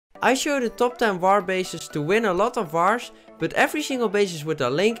I show the top 10 war bases to win a lot of wars, but every single base is with a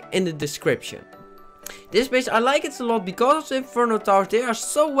link in the description. This base I like it a lot because of the Inferno Towers. They are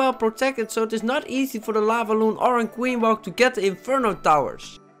so well protected, so it is not easy for the Lava Loon or a Queen Walk to get the Inferno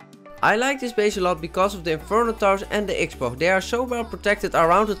Towers. I like this base a lot because of the Inferno Towers and the X-Bow. They are so well protected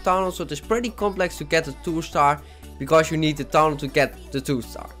around the town hall, so it is pretty complex to get the 2-star. Because you need the town to get the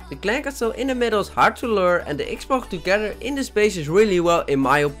 2-star. The clan castle in the middle is hard to lure, and the Xbox together in this base is really well in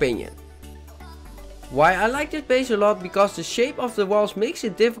my opinion. Why I like this base a lot? Because the shape of the walls makes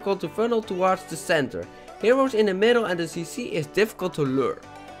it difficult to funnel towards the center. Heroes in the middle and the CC is difficult to lure.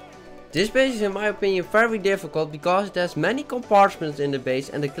 This base is in my opinion very difficult because it has many compartments in the base,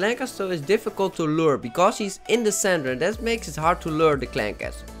 and the clan castle is difficult to lure because he's in the center, and that makes it hard to lure the clan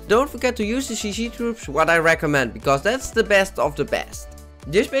castle. Don't forget to use the CC troops, what I recommend, because that's the best of the best.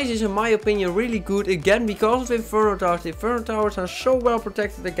 This base is in my opinion really good again because of Inferno Towers. The Inferno Towers are so well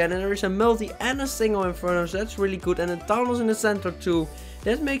protected again, and there is a multi and a single Inferno, so that's really good, and the tunnels in the center too.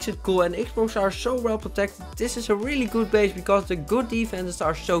 That makes it cool, and Xbox are so well protected. This is a really good base because the good defenses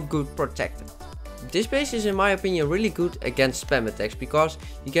are so good protected. This base is in my opinion really good against spam attacks because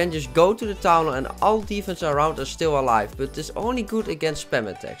you can just go to the town hall and all defense around are still alive, but it's only good against spam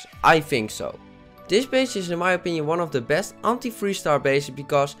attacks. I think so. This base is in my opinion one of the best anti-3-star bases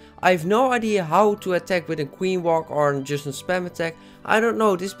because I have no idea how to attack with a Queen Walk or just a spam attack. I don't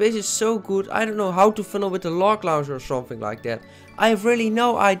know, this base is so good. I don't know how to funnel with a log launcher or something like that. I have really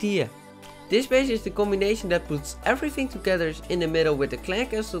no idea. This base is the combination that puts everything together in the middle with the clan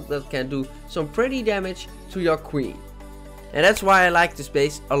castle that can do some pretty damage to your queen. And that's why I like this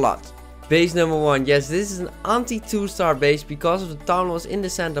base a lot. Base number 1, yes, this is an anti-2-star base because of the town walls in the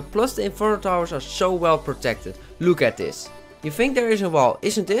center, plus the Inferno Towers are so well protected. Look at this. You think there is a wall,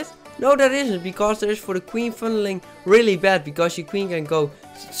 isn't it? No, there isn't, because there is for the queen funneling really bad because your queen can go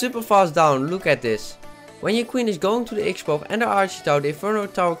super fast down. Look at this. When your queen is going to the X-Bow and the Archie Tower, the Inferno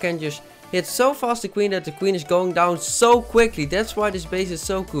Tower can just hit so fast the queen that the queen is going down so quickly. That's why this base is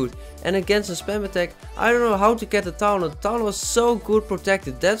so good. And against a spam attack, I don't know how to get the town hall. The town hall is so good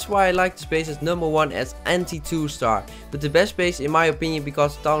protected. That's why I like this base as number 1 as anti-2-star. But the best base in my opinion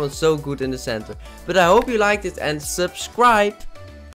because the town hall is so good in the center. But I hope you liked it and subscribe.